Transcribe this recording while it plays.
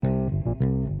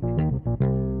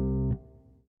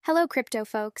Hello, crypto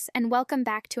folks, and welcome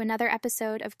back to another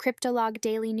episode of Cryptolog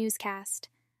Daily Newscast.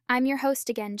 I'm your host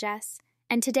again, Jess,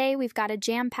 and today we've got a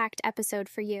jam-packed episode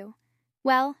for you.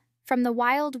 Well, from the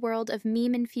wild world of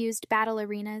meme-infused battle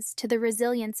arenas to the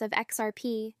resilience of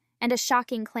XRP and a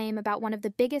shocking claim about one of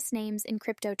the biggest names in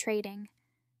crypto trading.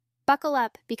 Buckle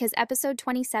up, because episode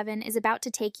 27 is about to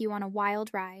take you on a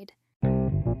wild ride.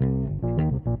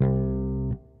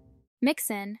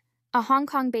 Mixin, a Hong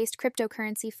Kong-based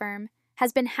cryptocurrency firm,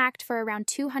 has been hacked for around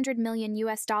 $200 million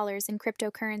in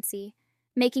cryptocurrency,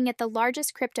 making it the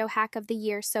largest crypto hack of the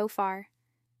year so far.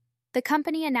 The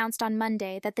company announced on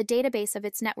Monday that the database of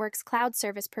its network's cloud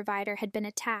service provider had been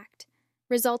attacked,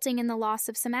 resulting in the loss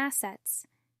of some assets.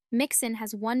 Mixin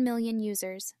has 1 million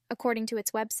users, according to its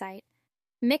website.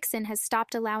 Mixin has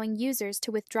stopped allowing users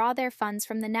to withdraw their funds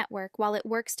from the network while it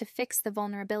works to fix the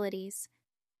vulnerabilities.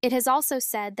 It has also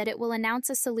said that it will announce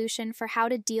a solution for how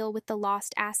to deal with the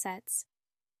lost assets.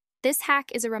 This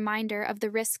hack is a reminder of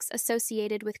the risks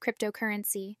associated with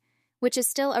cryptocurrency, which is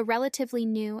still a relatively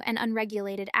new and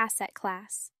unregulated asset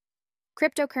class.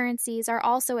 Cryptocurrencies are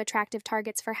also attractive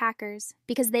targets for hackers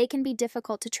because they can be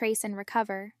difficult to trace and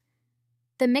recover.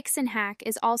 The Mixin hack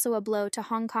is also a blow to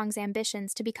Hong Kong's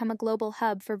ambitions to become a global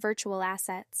hub for virtual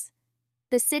assets.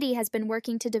 The city has been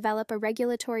working to develop a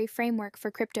regulatory framework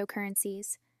for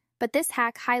cryptocurrencies, but this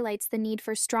hack highlights the need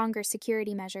for stronger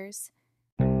security measures.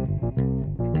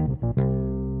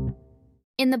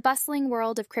 In the bustling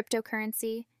world of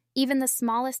cryptocurrency, even the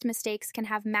smallest mistakes can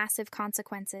have massive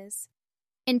consequences.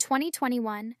 In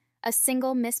 2021, a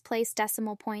single misplaced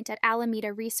decimal point at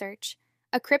Alameda Research,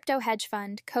 a crypto hedge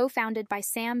fund co-founded by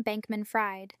Sam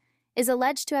Bankman-Fried, is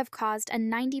alleged to have caused a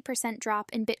 90% drop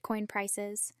in Bitcoin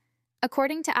prices.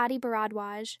 According to Adi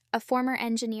Bharadwaj, a former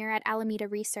engineer at Alameda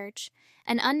Research,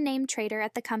 an unnamed trader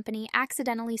at the company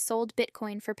accidentally sold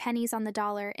Bitcoin for pennies on the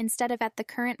dollar instead of at the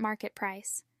current market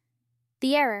price.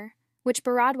 The error, which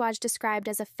Bharadwaj described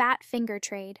as a fat finger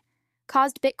trade,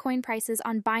 caused Bitcoin prices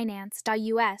on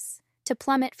Binance.us to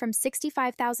plummet from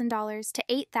 $65,000 to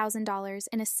 $8,000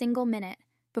 in a single minute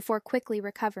before quickly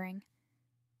recovering.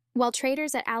 While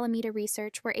traders at Alameda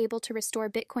Research were able to restore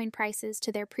Bitcoin prices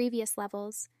to their previous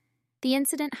levels, the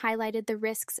incident highlighted the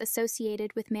risks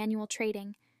associated with manual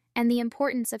trading and the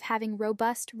importance of having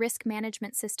robust risk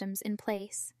management systems in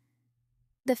place.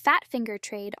 The fat finger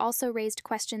trade also raised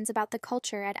questions about the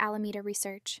culture at Alameda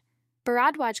Research.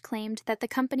 Bharadwaj claimed that the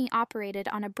company operated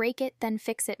on a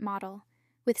break-it-then-fix-it model,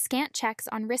 with scant checks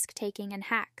on risk-taking and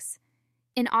hacks.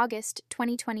 In August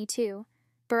 2022,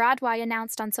 Bharadwaj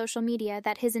announced on social media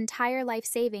that his entire life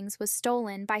savings was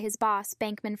stolen by his boss,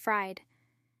 Bankman-Fried.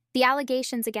 The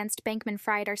allegations against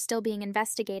Bankman-Fried are still being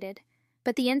investigated,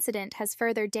 but the incident has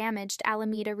further damaged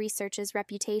Alameda Research's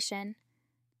reputation.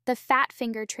 The fat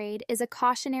finger trade is a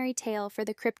cautionary tale for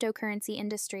the cryptocurrency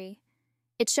industry.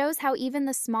 It shows how even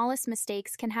the smallest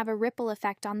mistakes can have a ripple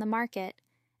effect on the market,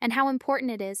 and how important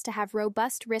it is to have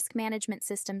robust risk management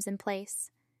systems in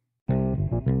place.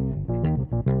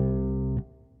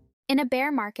 In a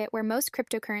bear market where most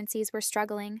cryptocurrencies were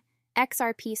struggling,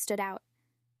 XRP stood out.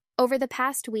 Over the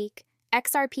past week,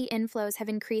 XRP inflows have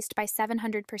increased by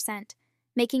 700%,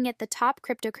 making it the top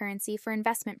cryptocurrency for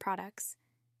investment products.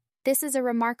 This is a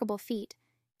remarkable feat,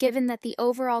 given that the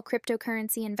overall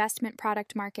cryptocurrency investment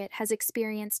product market has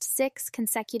experienced 6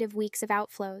 consecutive weeks of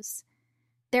outflows.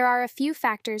 There are a few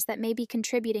factors that may be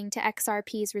contributing to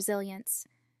XRP's resilience.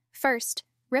 First,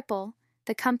 Ripple,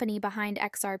 the company behind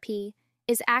XRP,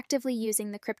 is actively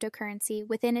using the cryptocurrency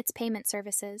within its payment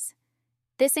services.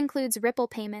 This includes Ripple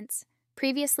Payments,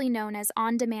 previously known as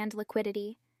on-demand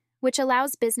liquidity, which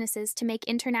allows businesses to make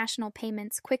international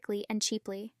payments quickly and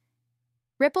cheaply.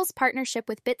 Ripple's partnership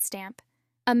with Bitstamp,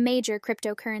 a major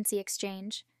cryptocurrency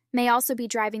exchange, may also be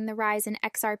driving the rise in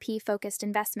XRP-focused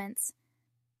investments.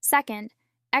 Second,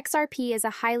 XRP is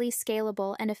a highly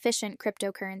scalable and efficient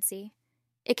cryptocurrency.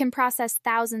 It can process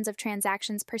thousands of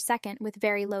transactions per second with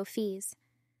very low fees.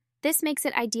 This makes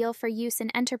it ideal for use in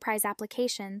enterprise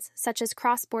applications such as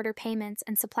cross-border payments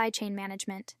and supply chain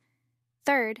management.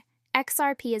 Third,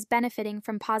 XRP is benefiting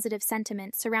from positive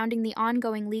sentiment surrounding the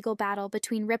ongoing legal battle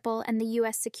between Ripple and the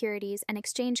U.S. Securities and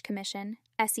Exchange Commission,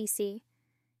 SEC.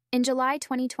 In July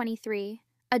 2023,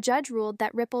 a judge ruled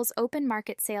that Ripple's open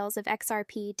market sales of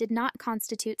XRP did not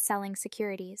constitute selling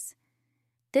securities.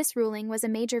 This ruling was a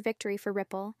major victory for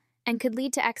Ripple and could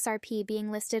lead to XRP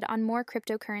being listed on more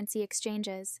cryptocurrency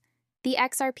exchanges. The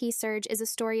XRP Surge is a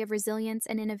story of resilience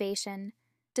and innovation.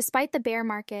 Despite the bear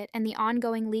market and the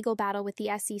ongoing legal battle with the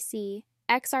SEC,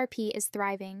 XRP is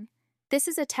thriving. This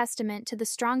is a testament to the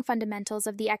strong fundamentals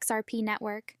of the XRP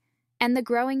network and the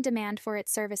growing demand for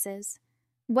its services.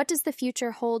 What does the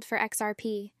future hold for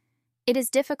XRP? It is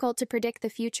difficult to predict the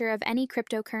future of any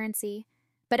cryptocurrency,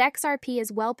 but XRP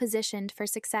is well positioned for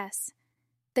success.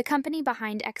 The company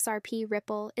behind XRP,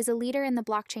 Ripple, is a leader in the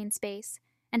blockchain space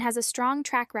and has a strong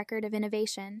track record of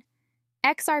innovation.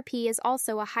 XRP is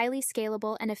also a highly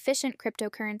scalable and efficient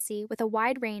cryptocurrency with a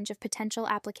wide range of potential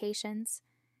applications.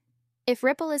 If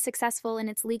Ripple is successful in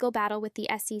its legal battle with the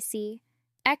SEC,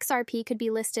 XRP could be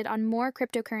listed on more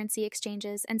cryptocurrency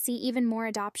exchanges and see even more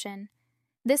adoption.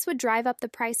 This would drive up the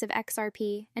price of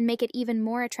XRP and make it even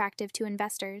more attractive to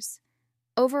investors.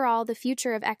 Overall, the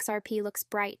future of XRP looks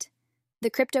bright. The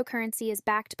cryptocurrency is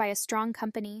backed by a strong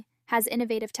company, has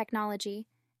innovative technology,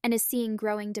 and is seeing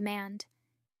growing demand.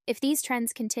 If these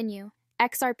trends continue,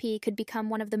 XRP could become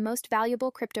one of the most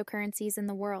valuable cryptocurrencies in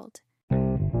the world.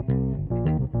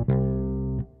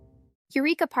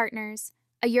 Eureka Partners,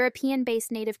 a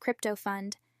European-based native crypto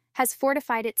fund, has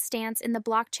fortified its stance in the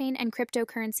blockchain and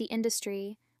cryptocurrency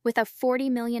industry with a $40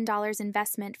 million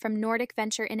investment from Nordic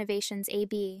Venture Innovations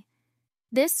AB.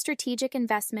 This strategic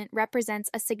investment represents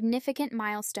a significant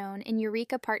milestone in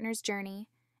Eureka Partners' journey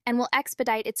and will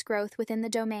expedite its growth within the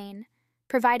domain,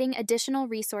 providing additional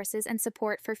resources and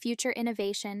support for future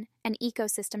innovation and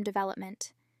ecosystem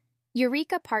development.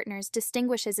 Eureka Partners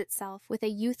distinguishes itself with a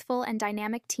youthful and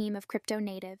dynamic team of crypto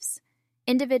natives,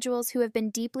 individuals who have been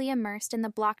deeply immersed in the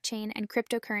blockchain and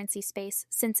cryptocurrency space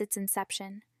since its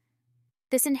inception.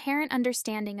 This inherent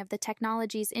understanding of the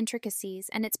technology's intricacies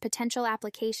and its potential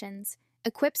applications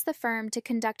equips the firm to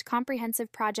conduct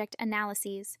comprehensive project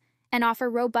analyses and offer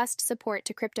robust support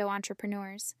to crypto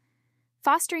entrepreneurs.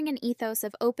 Fostering an ethos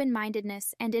of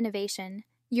open-mindedness and innovation,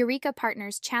 Eureka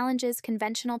Partners challenges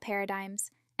conventional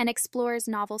paradigms and explores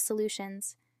novel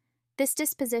solutions. This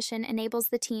disposition enables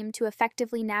the team to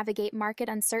effectively navigate market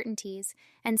uncertainties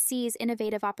and seize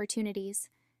innovative opportunities,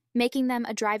 making them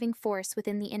a driving force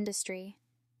within the industry.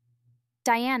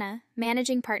 Diana,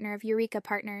 managing partner of Eureka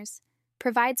Partners,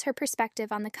 provides her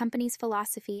perspective on the company's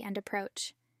philosophy and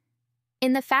approach.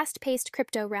 In the fast-paced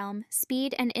crypto realm,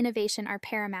 speed and innovation are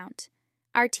paramount.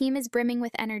 Our team is brimming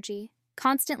with energy,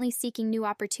 constantly seeking new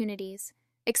opportunities,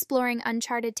 exploring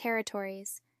uncharted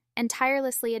territories, and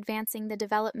tirelessly advancing the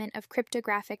development of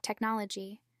cryptographic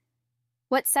technology.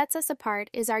 What sets us apart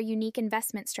is our unique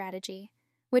investment strategy,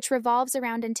 which revolves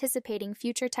around anticipating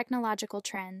future technological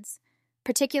trends,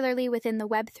 particularly within the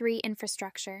Web3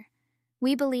 infrastructure.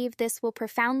 We believe this will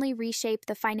profoundly reshape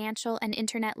the financial and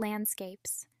internet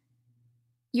landscapes.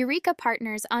 Eureka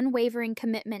Partners' unwavering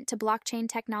commitment to blockchain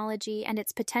technology and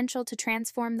its potential to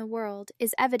transform the world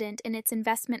is evident in its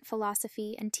investment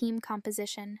philosophy and team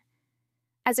composition.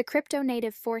 As a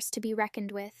crypto-native force to be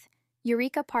reckoned with,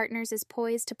 Eureka Partners is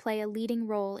poised to play a leading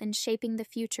role in shaping the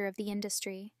future of the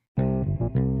industry.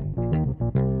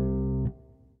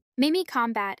 Meme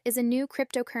Kombat is a new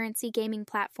cryptocurrency gaming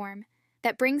platform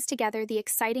that brings together the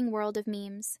exciting world of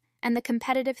memes and the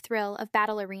competitive thrill of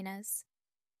battle arenas.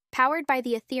 Powered by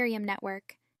the Ethereum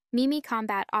network, Meme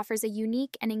Kombat offers a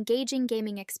unique and engaging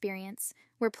gaming experience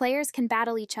where players can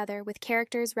battle each other with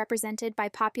characters represented by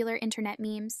popular internet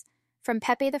memes, from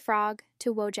Pepe the Frog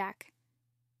to Wojak.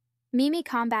 Meme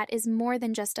Kombat is more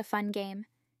than just a fun game.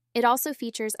 It also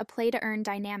features a play-to-earn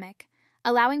dynamic,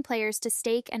 allowing players to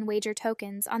stake and wager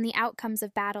tokens on the outcomes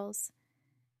of battles.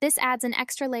 This adds an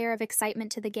extra layer of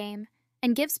excitement to the game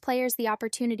and gives players the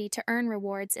opportunity to earn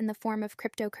rewards in the form of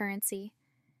cryptocurrency.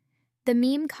 The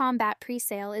Meme Kombat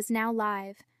presale is now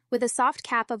live, with a soft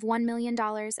cap of $1 million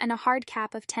and a hard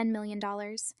cap of $10 million.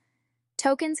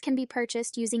 Tokens can be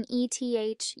purchased using ETH,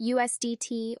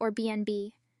 USDT, or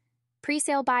BNB.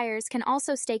 Presale buyers can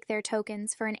also stake their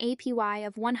tokens for an APY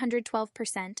of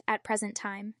 112% at present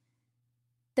time.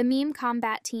 The Meme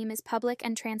Kombat team is public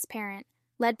and transparent,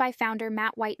 led by founder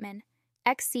Matt Whiteman,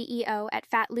 ex-CEO at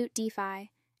FatLoot DeFi,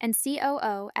 and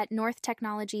COO at North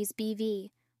Technologies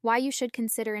BV, why you should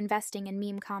consider investing in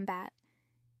Meme Kombat.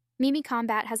 Meme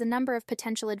Kombat has a number of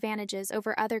potential advantages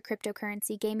over other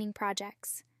cryptocurrency gaming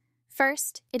projects.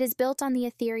 First, it is built on the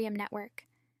Ethereum network,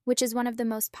 which is one of the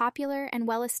most popular and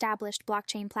well-established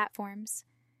blockchain platforms.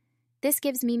 This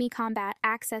gives Meme Kombat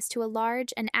access to a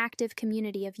large and active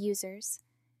community of users.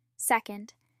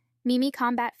 Second, Meme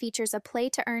Kombat features a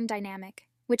play-to-earn dynamic,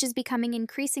 which is becoming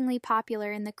increasingly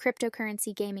popular in the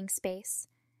cryptocurrency gaming space.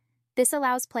 This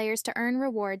allows players to earn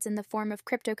rewards in the form of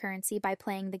cryptocurrency by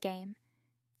playing the game.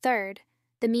 Third,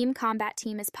 the Meme Kombat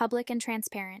team is public and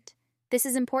transparent. This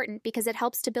is important because it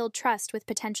helps to build trust with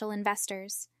potential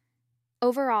investors.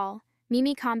 Overall,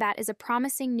 Meme Kombat is a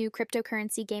promising new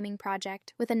cryptocurrency gaming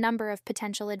project with a number of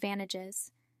potential advantages.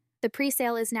 The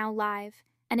presale is now live,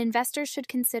 and investors should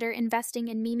consider investing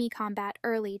in Meme Kombat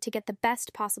early to get the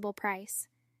best possible price.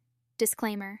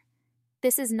 Disclaimer: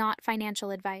 this is not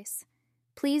financial advice.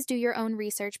 Please do your own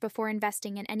research before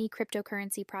investing in any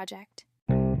cryptocurrency project.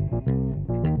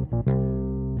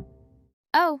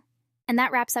 Oh, and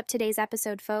that wraps up today's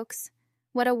episode, folks.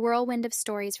 What a whirlwind of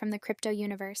stories from the crypto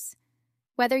universe.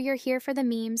 Whether you're here for the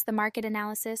memes, the market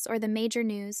analysis, or the major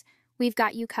news, we've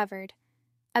got you covered.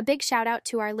 A big shout out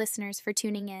to our listeners for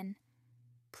tuning in.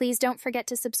 Please don't forget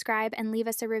to subscribe and leave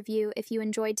us a review if you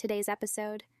enjoyed today's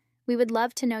episode. We would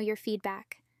love to know your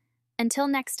feedback. Until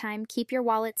next time, keep your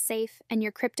wallets safe and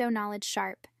your crypto knowledge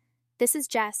sharp. This is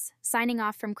Jess, signing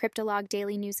off from Cryptolog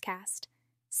Daily Newscast.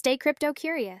 Stay crypto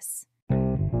curious.